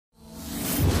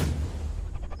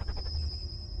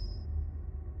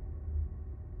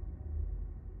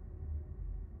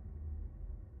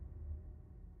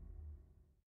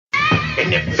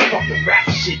And if this fucking rap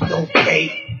shit don't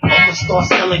pay, I'ma start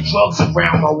selling drugs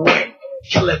around my way.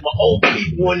 Killing my old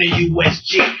people in the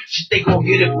USG. Shit, they gon'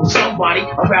 get it from somebody.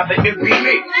 I'd rather it be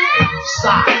me.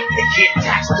 Besides, they can't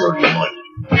tax dirty money.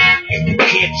 And you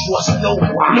can't trust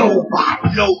nobody. No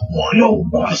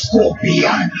one. Scorpion.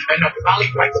 And I'll probably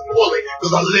bite the bullet,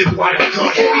 cause I live by the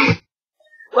gun.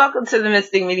 Welcome to the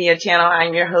Mystic Media channel.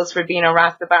 I'm your host, Rabina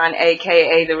Rastaban,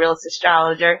 aka the Realist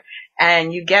Astrologer.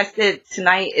 And you guessed it,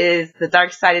 tonight is the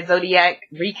Dark-sided Zodiac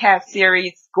Recap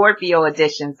Series, Scorpio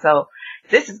Edition. So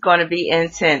this is going to be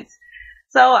intense.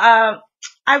 So I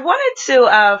wanted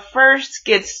to first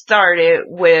get started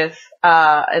with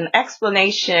an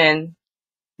explanation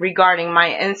regarding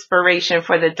my inspiration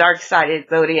for the Dark-sided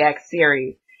Zodiac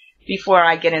series before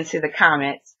I get into the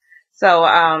comments. So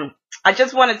I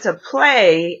just wanted to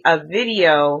play a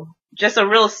video, just a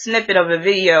real snippet of a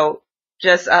video,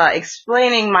 just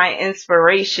explaining my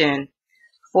inspiration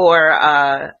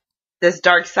for this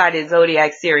Dark-sided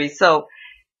Zodiac series. So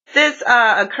this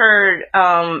occurred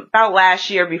about last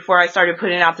year before I started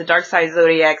putting out the Dark-sided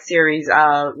Zodiac series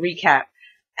recap.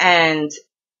 And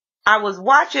I was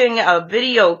watching a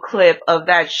video clip of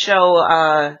that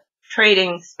show,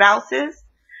 Trading Spouses.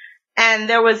 And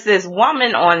there was this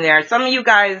woman on there. Some of you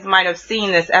guys might have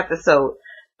seen this episode.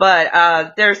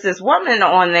 But there's this woman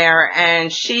on there,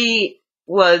 and she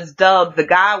was dubbed the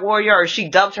God Warrior, or she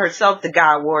dubbed herself the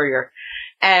God Warrior.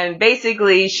 And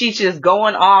basically, she's just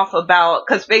going off about,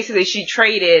 because basically she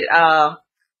traded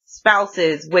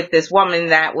spouses with this woman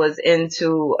that was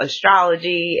into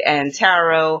astrology and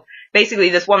tarot. Basically,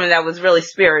 this woman that was really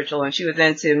spiritual, and she was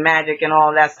into magic and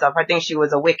all that stuff. I think she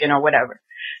was a Wiccan or whatever.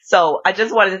 So I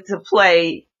just wanted to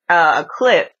play a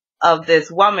clip of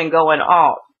this woman going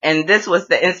off. And this was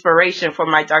the inspiration for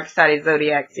my Dark-sided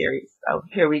Zodiac series. So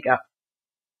here we go.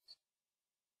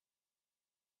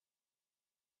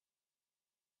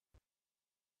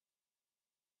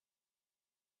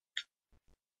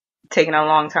 Taking a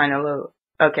long time to load.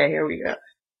 Okay, here we go.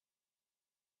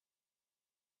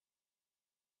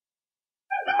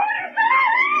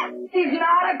 She's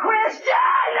not a Christian!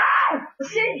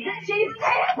 She's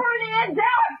tampering in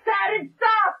dark-sided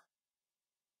stuff!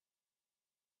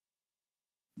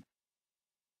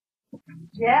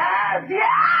 Yes,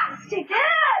 she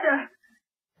did!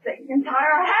 The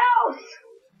entire house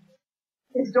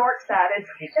is dark-sided.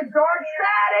 It's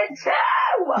dark-sided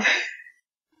too!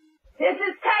 This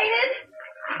is tainted.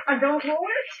 I don't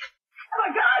want it. I'm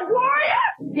a God Warrior!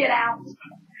 Get out.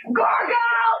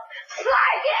 Gargoyle!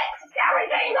 Psychics!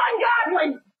 Everything's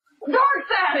ungodly!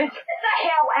 Dark-sided! Get the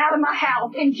hell out of my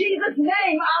house! In Jesus'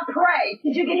 name, I pray!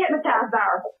 Did you get hypnotized by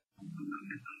her?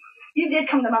 You did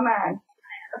come to my mind.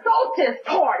 A solstice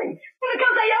party!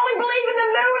 Because they only believe in the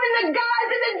moon and the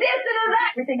gods and the this and the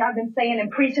that! Everything I've been saying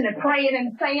and preaching and praying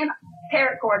and saying,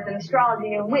 tarot cards and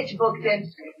astrology and witch books and...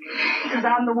 Because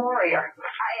I'm the warrior.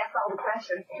 I ask all the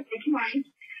questions. Take your money.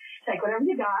 Take whatever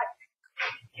you got.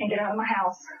 And get out of my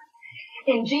house.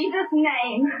 In Jesus'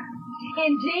 name, I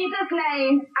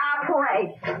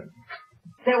pray.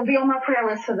 They will be on my prayer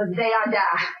list for the day I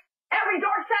die. Every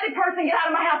dark-sided person, get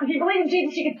out of my house. If you believe in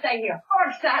Jesus, you can stay here.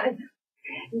 Dark-sided.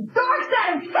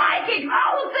 Dark-sided psychic,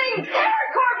 all the things, tarot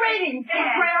card readings,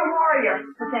 prayer warrior.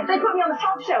 They put me on the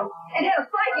talk show and had a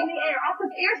fight in the air. I put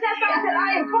the ear sets on and said,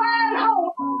 I am flying home.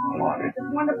 This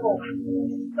wonderful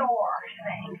star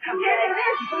thing. I'm getting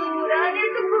this food. I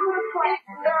need the food plant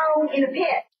thrown in a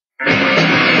pit.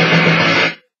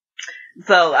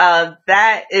 So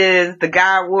that is the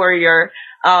God Warrior.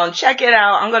 Check it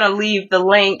out. I'm going to leave the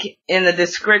link in the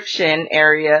description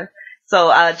area.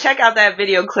 So check out that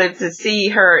video clip to see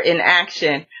her in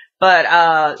action.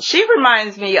 But she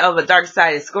reminds me of a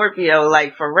dark-sided Scorpio,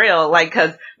 like for real. Like,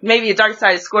 cause maybe a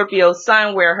dark-sided Scorpio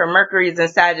sun where her Mercury is in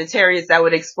Sagittarius, that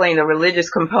would explain the religious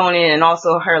component and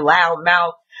also her loud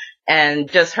mouth and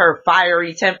just her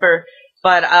fiery temper.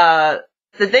 But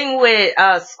the thing with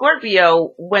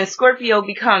Scorpio, when Scorpio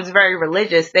becomes very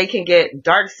religious, they can get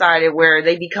dark-sided where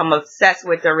they become obsessed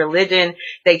with their religion.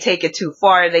 They take it too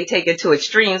far. They take it to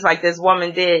extremes like this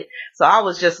woman did. So I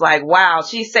was just like, wow,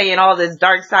 she's saying all this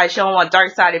dark side. She don't want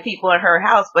dark-sided people in her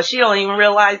house, but she don't even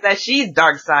realize that she's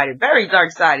dark-sided, very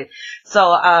dark-sided.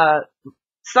 So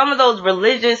some of those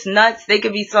religious nuts, they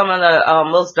could be some of the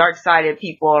most dark-sided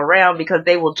people around because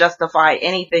they will justify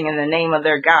anything in the name of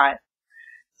their God.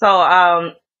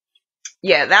 So,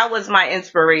 yeah, that was my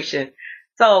inspiration.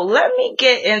 So let me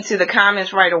get into the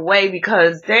comments right away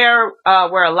because there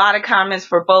were a lot of comments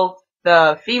for both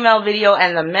the female video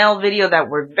and the male video that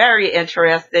were very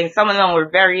interesting. Some of them were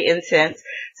very intense.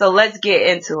 So let's get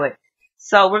into it.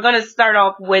 So we're going to start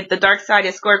off with the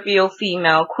dark-sided Scorpio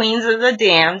female, Queens of the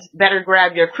Damned, better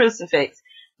grab your crucifix.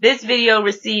 This video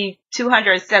received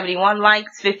 271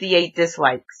 likes, 58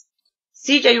 dislikes.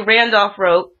 CJ Randolph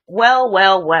wrote,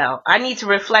 well, I need to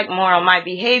reflect more on my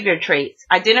behavior traits.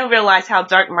 I didn't realize how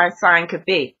dark my sign could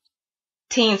be.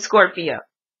 Team Scorpio.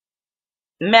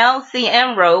 Mel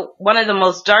CM wrote, one of the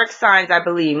most dark signs, I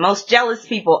believe, most jealous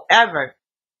people ever.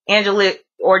 Angela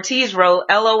Ortiz wrote,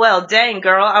 LOL, dang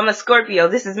girl, I'm a Scorpio.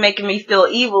 This is making me feel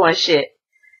evil and shit.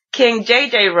 King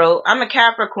JJ wrote, I'm a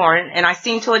Capricorn and I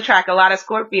seem to attract a lot of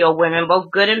Scorpio women,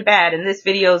 both good and bad, and this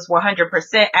video is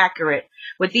 100% accurate.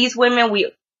 With these women,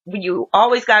 you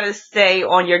always gotta stay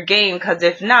on your game, cause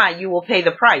if not, you will pay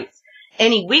the price.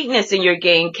 Any weakness in your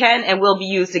game can and will be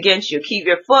used against you. Keep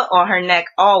your foot on her neck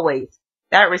always.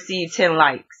 That received 10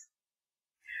 likes.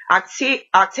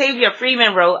 Octavia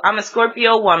Freeman wrote, I'm a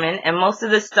Scorpio woman and most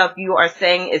of the stuff you are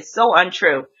saying is so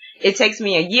untrue. It takes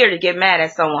me a year to get mad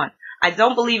at someone. I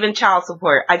don't believe in child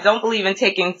support. I don't believe in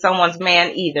taking someone's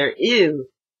man either. Ew.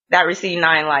 That received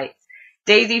 9 likes.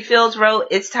 Daisy Fields wrote,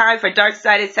 it's time for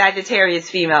dark-sided Sagittarius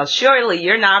female. Surely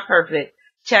you're not perfect.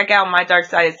 Check out my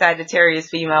dark-sided Sagittarius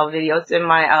female video. It's in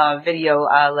my video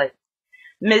list.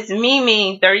 Miss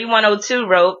Mimi 3102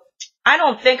 wrote, I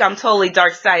don't think I'm totally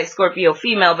dark-sided Scorpio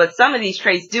female, but some of these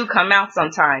traits do come out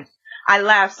sometimes. I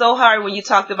laughed so hard when you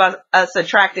talked about us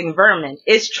attracting vermin.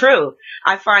 It's true.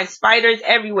 I find spiders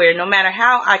everywhere, no matter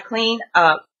how clean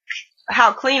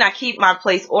I keep my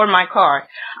place or my car.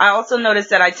 I also notice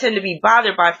that I tend to be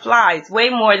bothered by flies way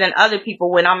more than other people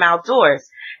when I'm outdoors.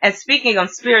 And speaking of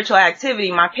spiritual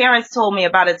activity, my parents told me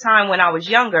about a time when I was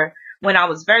younger, when I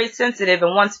was very sensitive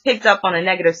and once picked up on a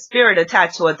negative spirit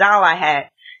attached to a doll I had.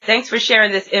 Thanks for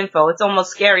sharing this info. It's almost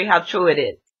scary how true it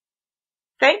is.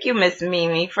 Thank you, Miss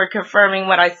Mimi, for confirming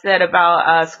what I said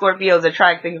about Scorpios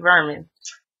attracting vermin.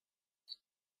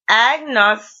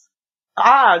 Agnes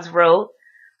Oz wrote,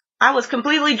 I was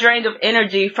completely drained of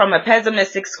energy from a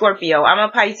pessimistic Scorpio. I'm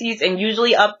a Pisces and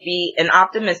usually upbeat and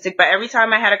optimistic, but every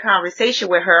time I had a conversation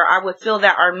with her, I would feel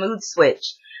that our mood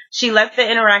switched. She left the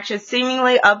interaction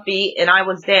seemingly upbeat and I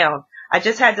was down. I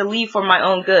just had to leave for my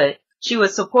own good. She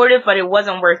was supportive, but it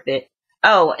wasn't worth it.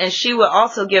 Oh, and she would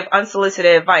also give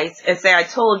unsolicited advice and say, I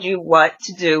told you what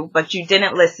to do, but you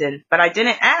didn't listen. But I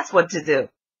didn't ask what to do.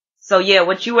 So yeah,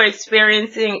 what you were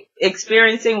experiencing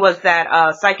was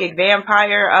that psychic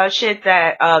vampire shit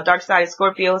that dark-sided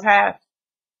Scorpios have.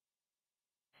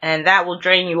 And that will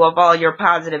drain you of all your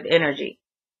positive energy.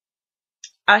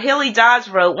 Hilly Dodge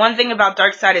wrote, one thing about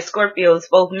dark-sided Scorpios,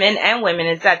 both men and women,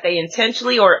 is that they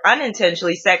intentionally or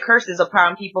unintentionally set curses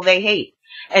upon people they hate.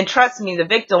 And trust me, the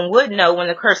victim would know when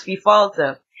the curse befalls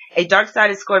them. A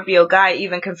dark-sided Scorpio guy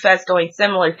even confessed doing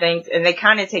similar things, and they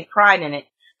kind of take pride in it,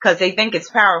 because they think it's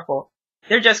powerful.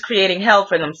 They're just creating hell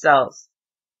for themselves.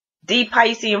 D.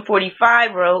 Piscean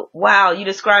 45 wrote, wow, you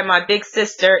described my big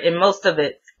sister in most of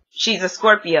it. She's a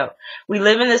Scorpio. We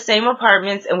live in the same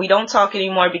apartments and we don't talk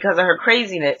anymore because of her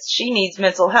craziness. She needs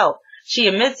mental help. She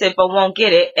admits it but won't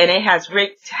get it, and it has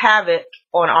wreaked havoc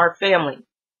on our family.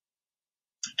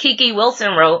 Kiki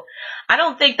Wilson wrote, I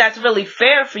don't think that's really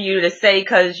fair for you to say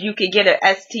because you could get an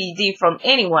STD from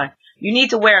anyone. You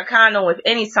need to wear a condom with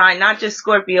any sign, not just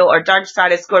Scorpio or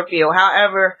dark-sided Scorpio.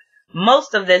 However,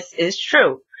 most of this is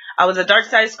true. I was a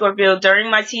dark-sided Scorpio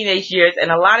during my teenage years, and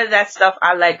a lot of that stuff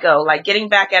I let go, like getting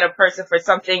back at a person for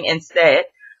something instead.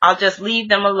 I'll just leave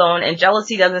them alone, and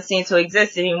jealousy doesn't seem to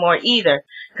exist anymore either,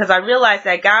 because I realize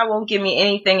that God won't give me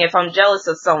anything if I'm jealous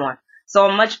of someone. So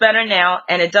I'm much better now,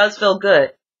 and it does feel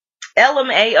good.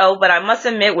 LMAO, but I must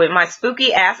admit, with my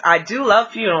spooky ass, I do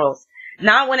love funerals.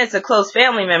 Not when it's a close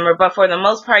family member, but for the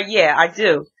most part, yeah, I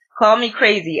do. Call me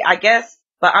crazy, I guess.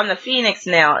 But I'm the Phoenix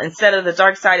now instead of the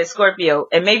dark-sided Scorpio.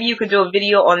 And maybe you could do a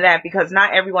video on that because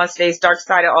not everyone stays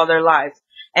dark-sided all their lives.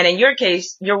 And in your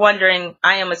case, you're wondering,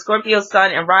 I am a Scorpio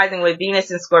sun and rising with Venus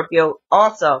in Scorpio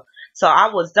also. So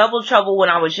I was double trouble when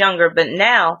I was younger. But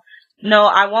now, no,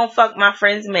 I won't fuck my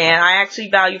friend's man. I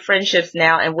actually value friendships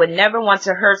now and would never want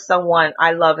to hurt someone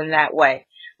I love in that way.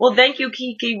 Well, thank you,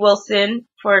 Kiki Wilson,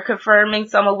 for confirming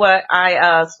some of what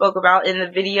I spoke about in the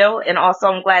video. And also,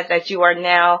 I'm glad that you are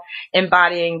now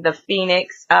embodying the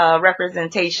Phoenix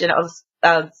representation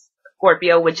of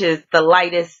Scorpio, which is the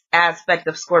lightest aspect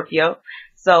of Scorpio.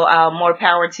 So, more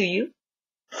power to you.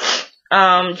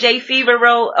 Jay Fever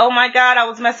wrote, oh my God, I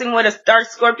was messing with a dark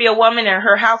Scorpio woman and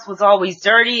her house was always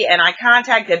dirty. And I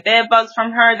contacted bed bugs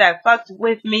from her that fucked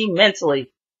with me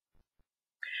mentally.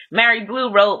 Mary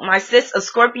Blue wrote, my sis a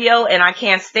Scorpio and I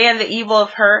can't stand the evil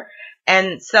of her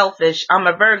and selfish. I'm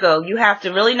a Virgo. You have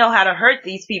to really know how to hurt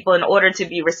these people in order to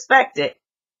be respected.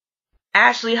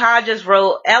 Ashley Hodges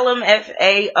wrote,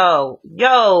 LMFAO.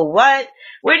 Yo, what?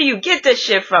 Where do you get this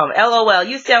shit from? LOL,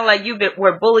 you sound like you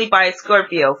were bullied by a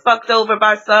Scorpio, fucked over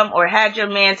by some, or had your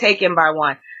man taken by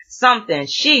one. Something.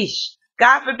 Sheesh.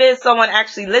 God forbid someone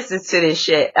actually listens to this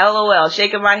shit. LOL,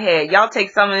 shaking my head. Y'all take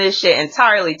some of this shit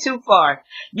entirely too far.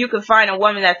 You can find a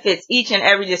woman that fits each and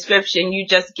every description you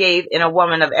just gave in a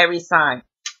woman of every sign.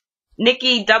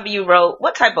 Nikki W. wrote,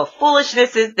 what type of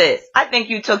foolishness is this? I think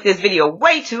you took this video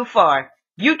way too far.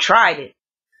 You tried it.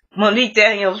 Monique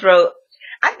Daniels wrote,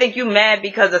 I think you mad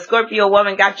because a Scorpio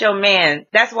woman got your man.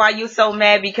 That's why you so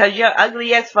mad, because you're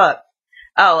ugly as fuck.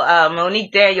 Oh,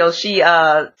 Monique Daniels, she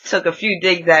took a few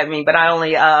digs at me, but I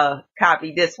only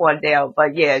copied this one down.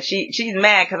 But yeah, she's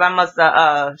mad because I must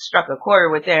have struck a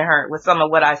chord within her with some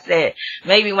of what I said.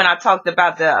 Maybe when I talked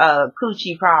about the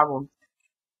coochie problem.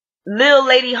 Lil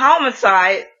Lady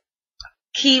Homicide,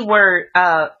 keyword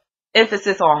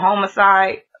emphasis on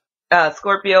homicide,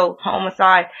 Scorpio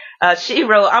homicide. She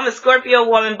wrote, I'm a Scorpio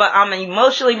woman, but I'm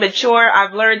emotionally mature.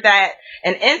 I've learned that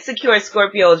an insecure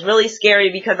Scorpio is really scary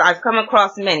because I've come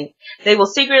across many. They will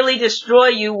secretly destroy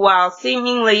you while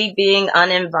seemingly being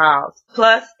uninvolved.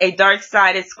 Plus, a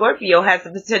dark-sided Scorpio has the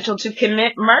potential to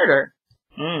commit murder.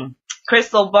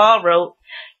 Crystal Ball wrote,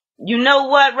 you know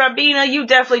what, Rabina? You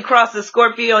definitely crossed a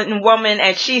Scorpion woman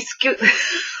and she's Wait,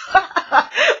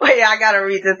 I gotta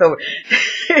read this over.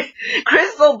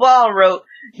 Crystal Ball wrote,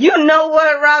 you know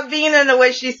what, Rabina? The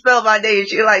way she spelled my name,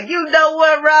 she like, you know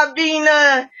what,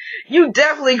 Rabina? You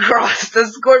definitely crossed a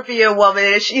Scorpion woman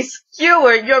and she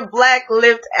skewered your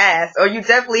black-lipped ass, or you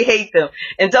definitely hate them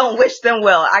and don't wish them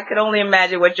well. I could only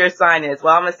imagine what your sign is.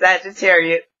 Well, I'm a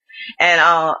Sagittarius. And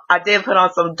I did put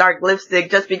on some dark lipstick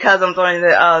just because I'm doing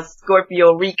the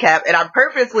Scorpio recap. And I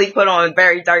purposely put on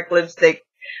very dark lipstick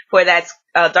for that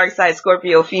Dark-sided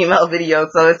Scorpio female video.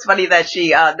 So it's funny that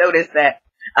she noticed that.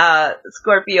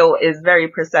 Scorpio is very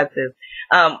perceptive.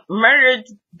 Murdered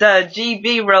the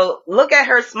GB wrote, look at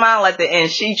her smile at the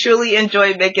end. She truly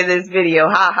enjoyed making this video.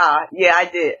 Ha. Yeah, I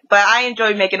did. But I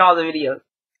enjoyed making all the videos.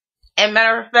 And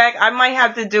matter of fact, I might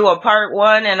have to do a part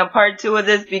 1 and a part 2 of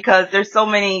this because there's so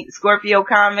many Scorpio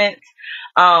comments.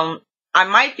 I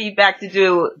might be back to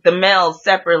do the males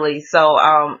separately. So,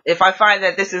 if I find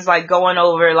that this is like going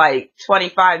over like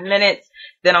 25 minutes,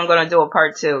 then I'm going to do a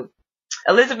part 2.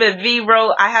 Elizabeth V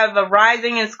wrote, I have a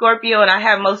rising in Scorpio and I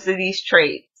have most of these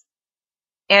traits.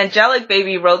 Angelic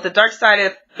Baby wrote, the dark side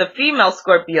of the female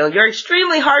Scorpio. You're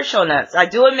extremely harsh on us. I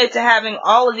do admit to having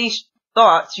all of these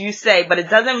thoughts you say, but it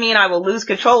doesn't mean I will lose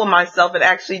control of myself and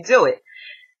actually do it.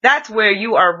 That's where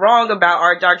you are wrong about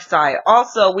our dark side.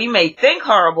 Also, we may think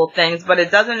horrible things, but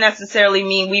it doesn't necessarily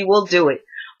mean we will do it.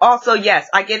 Also, yes,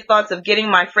 I get thoughts of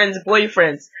getting my friends'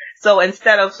 boyfriends. So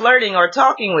instead of flirting or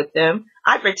talking with them,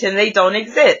 I pretend they don't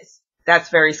exist. That's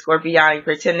very Scorpionic,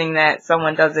 pretending that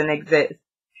someone doesn't exist.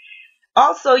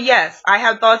 Also, yes, I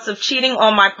have thoughts of cheating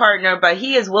on my partner, but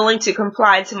he is willing to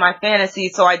comply to my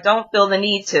fantasies, so I don't feel the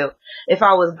need to. If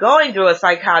I was going through a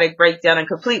psychotic breakdown and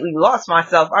completely lost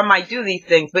myself, I might do these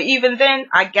things, but even then,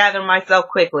 I gather myself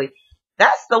quickly.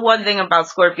 That's the one thing about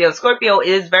Scorpio. Scorpio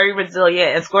is very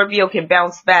resilient, and Scorpio can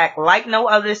bounce back like no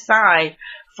other sign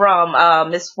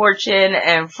from misfortune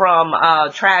and from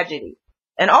tragedy,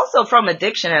 and also from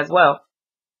addiction as well.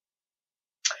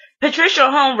 Patricia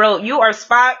Holm wrote, you are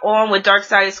spot on with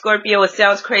dark-sided Scorpio. It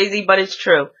sounds crazy, but it's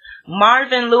true.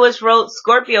 Marvin Lewis wrote,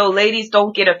 Scorpio ladies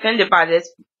don't get offended by this.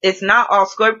 It's not all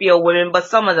Scorpio women, but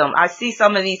some of them. I see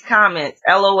some of these comments.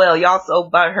 LOL, y'all so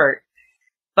butthurt.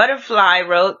 Butterfly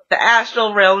wrote, the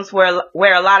astral realms where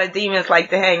a lot of demons like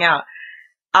to hang out.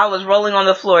 I was rolling on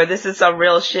the floor. This is some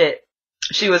real shit.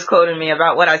 She was quoting me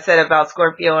about what I said about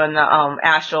Scorpio and the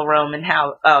astral realm and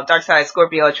how dark-sided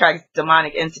Scorpio attracts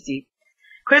demonic entities.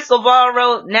 Crystal Ball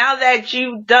wrote, now that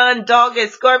you've done dogged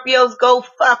Scorpios, go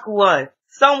fuck one.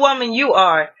 Some woman you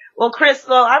are. Well,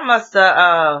 Crystal, I must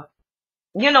have,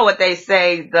 you know what they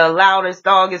say, the loudest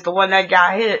dog is the one that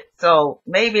got hit. So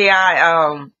maybe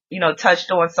I,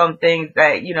 touched on some things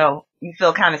that, you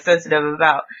feel kind of sensitive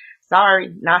about.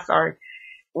 Sorry, not sorry.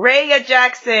 Raya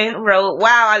Jackson wrote,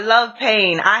 wow, I love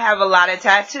pain. I have a lot of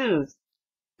tattoos.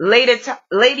 Lady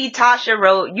Tasha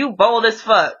wrote, you bold as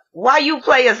fuck. Why you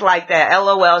play us like that?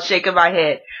 LOL, shaking my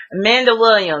head. Amanda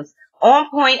Williams, on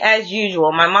point as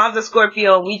usual. My mom's a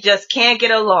Scorpio and we just can't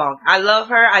get along. I love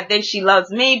her. I think she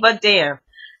loves me, but damn.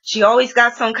 She always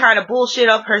got some kind of bullshit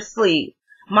up her sleeve.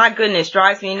 My goodness,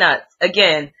 drives me nuts.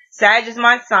 Again, Sag is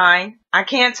my sign. I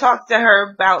can't talk to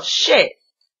her about shit.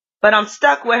 But I'm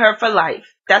stuck with her for life.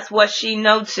 That's what she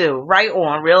know too. Right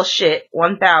on, real shit,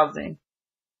 1000.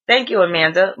 Thank you,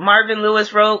 Amanda. Marvin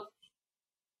Lewis wrote,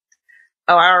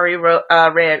 Oh, I already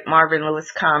read Marvin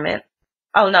Lewis' comment.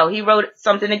 Oh no, he wrote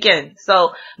something again.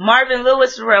 So Marvin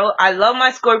Lewis wrote, I love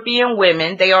my Scorpion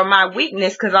women. They are my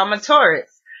weakness because I'm a Taurus.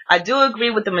 I do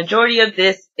agree with the majority of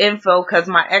this info because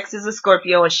my ex is a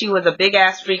Scorpio and she was a big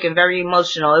ass freak and very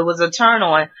emotional. It was a turn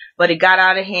on, but it got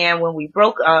out of hand when we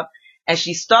broke up and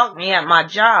she stalked me at my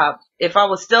job. If I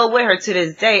was still with her to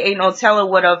this day, ain't no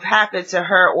telling what have happened to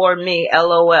her or me,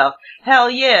 LOL. Hell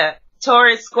yeah.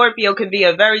 Taurus Scorpio can be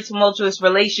a very tumultuous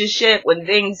relationship when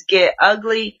things get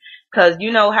ugly. Cause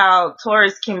you know how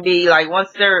Taurus can be, like, once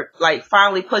they're, like,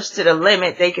 finally pushed to the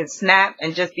limit, they can snap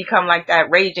and just become like that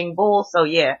raging bull. So,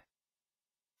 yeah.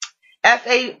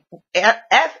 FH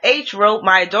wrote,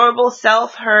 my adorable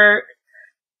self heard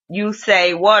you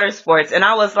say water sports. And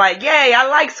I was like, yay, I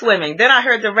like swimming. Then I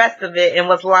heard the rest of it and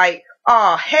was like,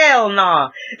 oh, hell no.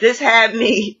 This had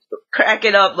me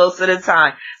cracking up most of the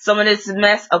time. Some of this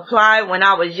mess applied when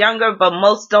I was younger, but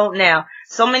most don't now.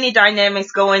 So many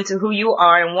dynamics go into who you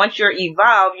are, and once you're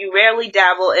evolved, you rarely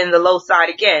dabble in the low side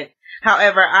again.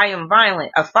 However, I am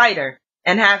violent, a fighter,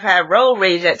 and have had road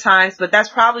rage at times, but that's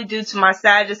probably due to my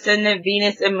Sag ascendant,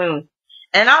 Venus, and Moon.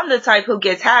 And I'm the type who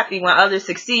gets happy when others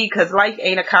succeed because life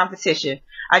ain't a competition.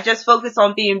 I just focus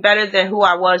on being better than who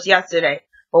I was yesterday.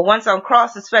 But once I'm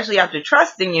crossed, especially after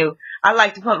trusting you, I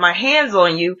like to put my hands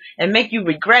on you and make you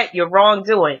regret your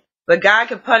wrongdoing. But God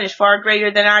can punish far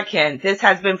greater than I can. This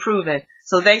has been proven.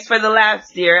 So thanks for the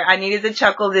laughs, dear. I needed to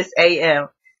chuckle this AM.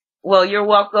 Well, you're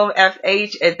welcome,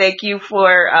 FH, and thank you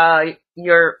for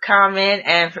your comment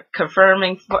and for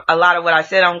confirming a lot of what I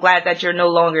said. I'm glad that you're no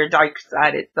longer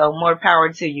dark-sided, so more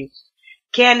power to you.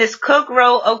 Candace Cook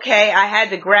wrote, okay, I had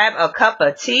to grab a cup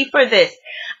of tea for this.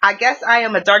 I guess I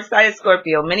am a dark-sided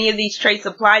Scorpio. Many of these traits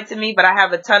apply to me, but I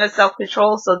have a ton of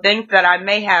self-control, so things that I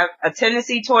may have a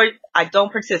tendency toward, I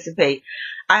don't participate.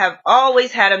 I have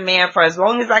always had a man for as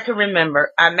long as I can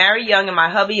remember. I marry young and my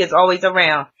hubby is always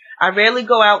around. I rarely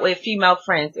go out with female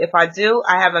friends. If I do,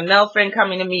 I have a male friend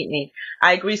coming to meet me.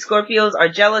 I agree Scorpios are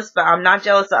jealous, but I'm not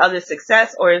jealous of others'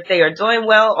 success or if they are doing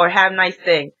well or have nice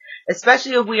things,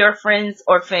 especially if we are friends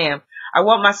or fam. I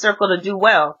want my circle to do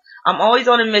well. I'm always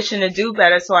on a mission to do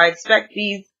better, so I expect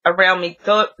them around me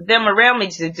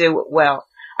to do well.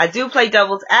 I do play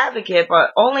devil's advocate,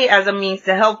 but only as a means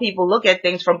to help people look at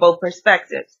things from both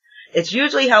perspectives. It's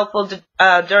usually helpful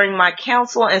during my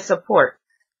counsel and support.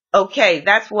 Okay,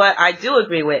 that's what I do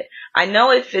agree with. I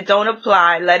know if it don't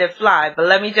apply, let it fly. But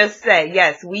let me just say,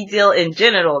 yes, we deal in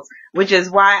genitals, which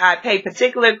is why I pay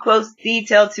particular close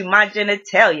detail to my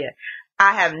genitalia.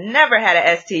 I have never had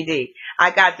an STD.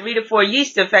 I got 3 to 4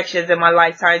 yeast infections in my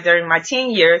lifetime during my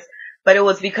teen years, but it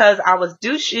was because I was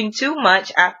douching too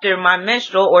much after my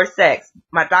menstrual or sex.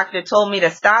 My doctor told me to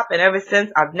stop, and ever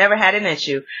since, I've never had an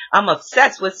issue. I'm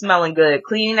obsessed with smelling good,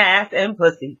 clean ass, and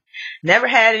pussy. Never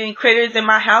had any critters in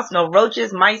my house, no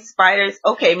roaches, mice, spiders.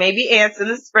 Okay, maybe ants in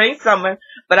the spring, summer,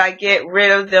 but I get rid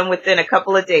of them within a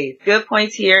couple of days. Good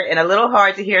points here, and a little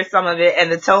hard to hear some of it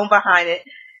and the tone behind it,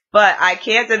 but I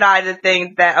can't deny the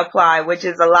things that apply, which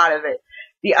is a lot of it.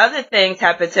 The other things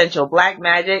have potential. Black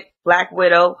magic, Black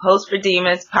widow, host for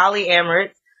demons, polyamorous.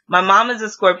 My mom is a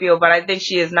Scorpio, but I think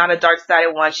she is not a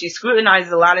dark-sided one. She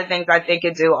scrutinizes a lot of things I think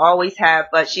it do, always have,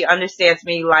 but she understands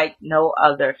me like no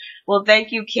other. Well,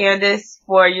 thank you, Candace,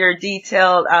 for your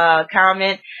detailed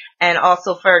comment and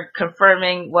also for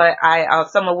confirming what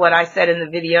some of what I said in the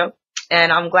video.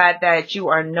 And I'm glad that you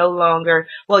are no longer,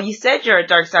 well, you said you're a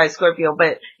dark-sided Scorpio,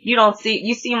 but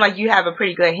you seem like you have a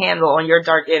pretty good handle on your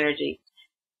dark energy.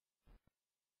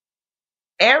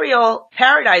 Ariel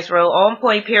Paradise wrote, on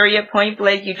point, period, point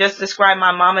blank. You just described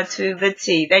my mama to the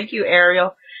T. Thank you,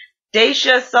 Ariel.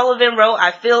 Daisha Sullivan wrote,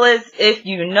 I feel as if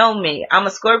you know me. I'm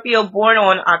a Scorpio born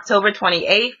on October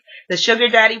 28th. The sugar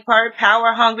daddy part,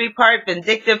 power hungry part,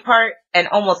 vindictive part, and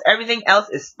almost everything else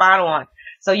is spot on.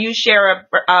 So you share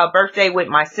a birthday with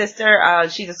my sister.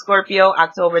 She's a Scorpio,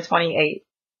 October 28th.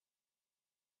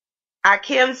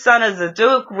 Akim, son of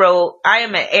Zaduk, wrote, I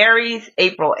am an Aries,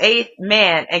 April 8th,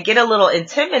 man, and get a little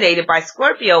intimidated by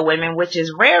Scorpio women, which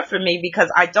is rare for me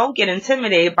because I don't get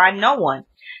intimidated by no one.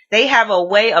 They have a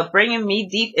way of bringing me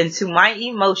deep into my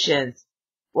emotions.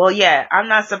 Well, yeah, I'm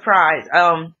not surprised.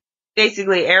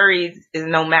 Basically, Aries is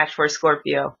no match for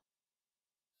Scorpio.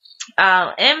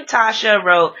 M. Tasha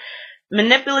wrote,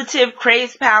 manipulative,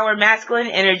 craves power, masculine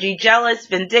energy, jealous,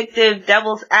 vindictive,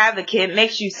 devil's advocate,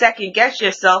 makes you second guess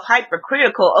yourself,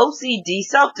 hypercritical, OCD,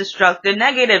 self-destructive,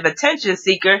 negative attention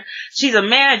seeker. She's a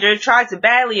manager, tries to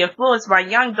badly influence my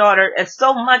young daughter, and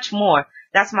so much more.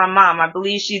 That's my mom. I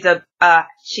believe she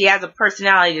has a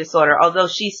personality disorder, although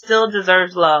she still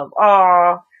deserves love.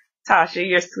 Aw, Tasha,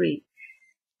 you're sweet.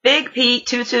 Big Pete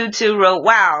 222 wrote,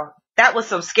 wow, that was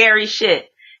some scary shit.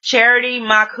 Charity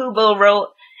Makubo wrote,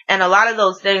 and a lot of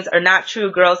those things are not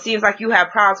true, girl. Seems like you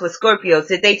have problems with Scorpios.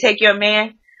 Did they take your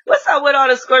man? What's up with all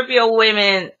the Scorpio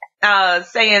women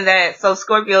saying that so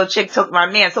Scorpio chick took my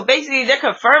man? So basically they're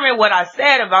confirming what I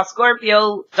said about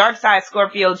Scorpio, dark side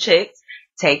Scorpio chicks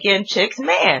taking chick's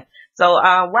man. So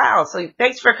wow. So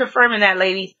thanks for confirming that,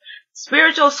 ladies.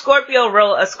 Spiritual Scorpio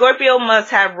wrote, a Scorpio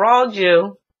must have wronged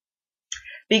you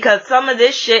because some of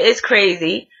this shit is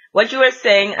crazy. What you are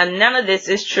saying, and none of this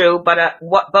is true, but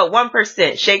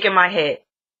 1%. Shaking my head.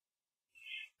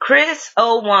 Chris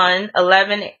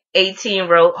 011118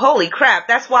 wrote, holy crap,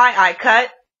 that's why I cut.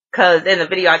 Cause in the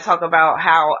video I talk about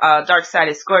how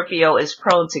dark-sided Scorpio is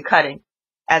prone to cutting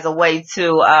as a way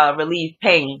to relieve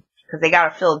pain, cause they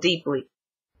gotta feel deeply.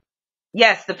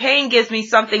 Yes, the pain gives me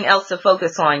something else to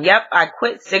focus on. Yep, I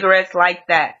quit cigarettes like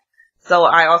that. So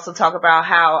I also talk about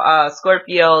how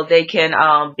Scorpio, they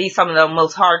can be some of the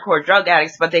most hardcore drug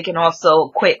addicts, but they can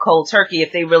also quit cold turkey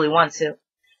if they really want to.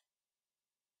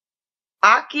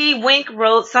 Aki Wink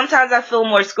wrote, sometimes I feel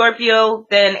more Scorpio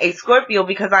than a Scorpio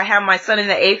because I have my sun in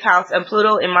the 8th house and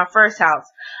Pluto in my 1st house.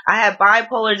 I have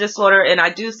bipolar disorder and I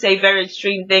do say very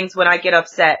extreme things when I get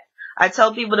upset. I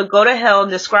tell people to go to hell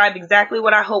and describe exactly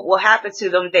what I hope will happen to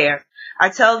them there. I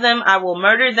tell them I will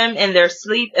murder them in their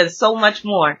sleep and so much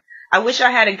more. I wish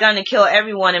I had a gun to kill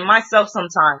everyone and myself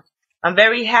sometimes. I'm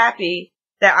very happy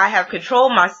that I have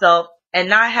controlled myself and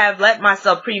not have let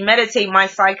myself premeditate my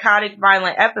psychotic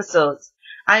violent episodes.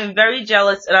 I am very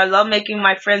jealous and I love making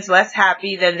my friends less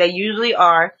happy than they usually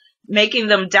are, making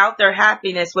them doubt their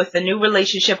happiness with a new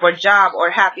relationship or job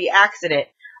or happy accident.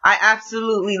 I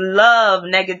absolutely love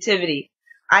negativity.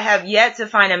 I have yet to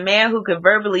find a man who could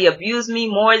verbally abuse me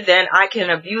more than I can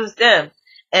abuse them,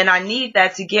 and I need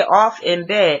that to get off in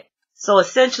bed. So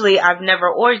essentially, I've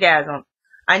never orgasmed.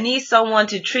 I need someone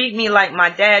to treat me like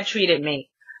my dad treated me.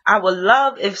 I would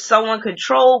love if someone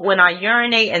controlled when I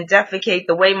urinate and defecate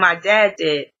the way my dad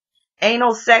did.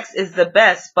 Anal sex is the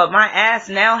best, but my ass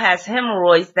now has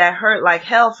hemorrhoids that hurt like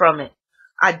hell from it.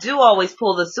 I do always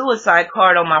pull the suicide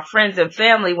card on my friends and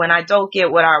family when I don't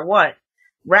get what I want.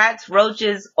 Rats,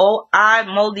 roaches, odd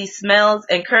moldy smells,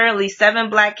 and currently 7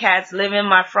 black cats live in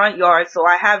my front yard, so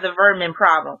I have the vermin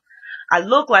problem. I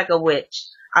look like a witch.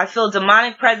 I feel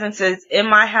demonic presences in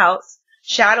my house,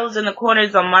 shadows in the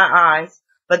corners of my eyes,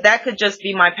 but that could just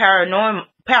be my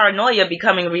paranoia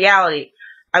becoming reality.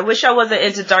 I wish I wasn't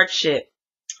into dark shit.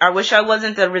 I wish I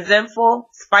wasn't the resentful,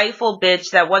 spiteful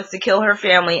bitch that wants to kill her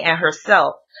family and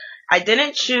herself. I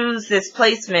didn't choose this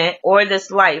placement or this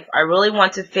life. I really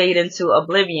want to fade into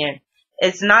oblivion.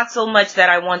 It's not so much that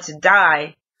I want to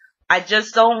die. I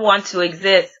just don't want to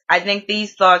exist. I think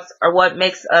these thoughts are what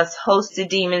makes us host to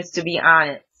demons, to be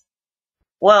honest.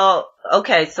 Well,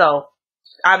 okay, so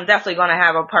I'm definitely going to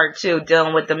have a part 2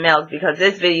 dealing with the males because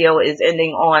this video is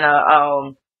ending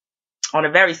on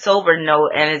a very sober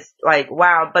note, and it's like,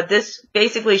 wow. But this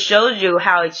basically shows you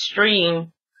how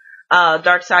extreme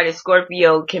dark-sided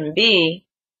Scorpio can be.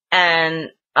 And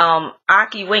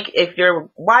Aki Wink, if you're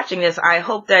watching this, I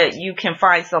hope that you can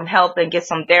find some help and get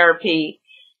some therapy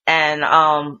and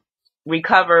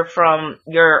recover from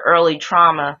your early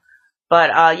trauma.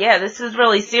 But yeah, this is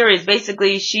really serious.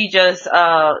 Basically, she just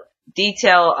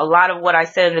detailed a lot of what I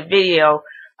said in the video.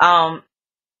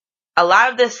 A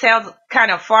lot of this sounds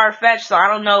kind of far-fetched, so I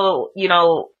don't know,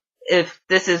 if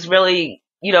this is really,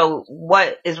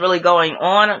 what is really going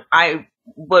on. I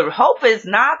would hope it's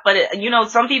not, but,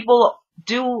 some people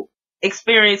do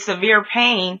experience severe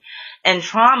pain and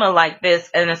trauma like this,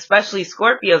 and especially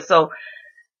Scorpio. So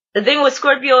the thing with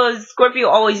Scorpio is Scorpio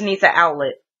always needs an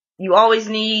outlet. You always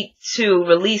need to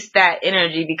release that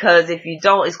energy, because if you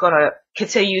don't, it's going to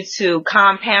continue to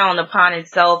compound upon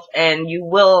itself, and you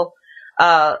will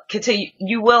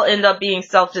end up being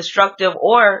self-destructive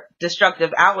or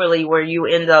destructive outwardly, where you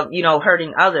end up,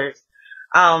 hurting others.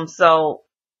 So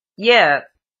yeah,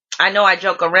 I know I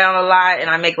joke around a lot and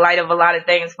I make light of a lot of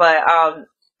things, but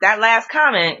that last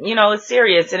comment, is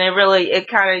serious, and it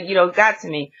kind of, got to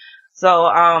me.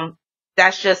 So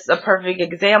that's just a perfect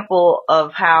example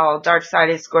of how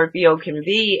dark-sided Scorpio can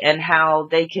be, and how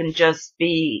they can just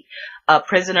be a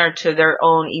prisoner to their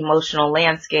own emotional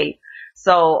landscape.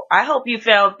 So I hope you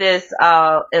found this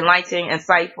enlightening,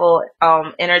 insightful,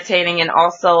 entertaining, and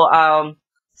also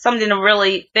something to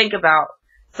really think about.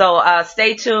 So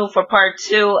stay tuned for part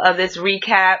 2 of this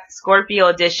recap, Scorpio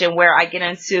edition, where I get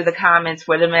into the comments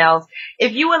for the males.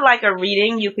 If you would like a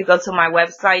reading, you could go to my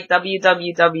website,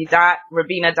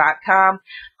 www.rabina.com.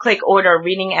 Click order a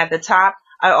reading at the top.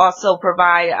 I also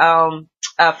provide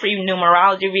a free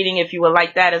numerology reading if you would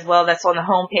like that as well. That's on the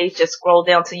homepage. Just scroll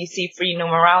down till you see free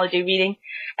numerology reading,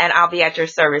 and I'll be at your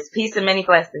service. Peace and many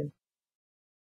blessings.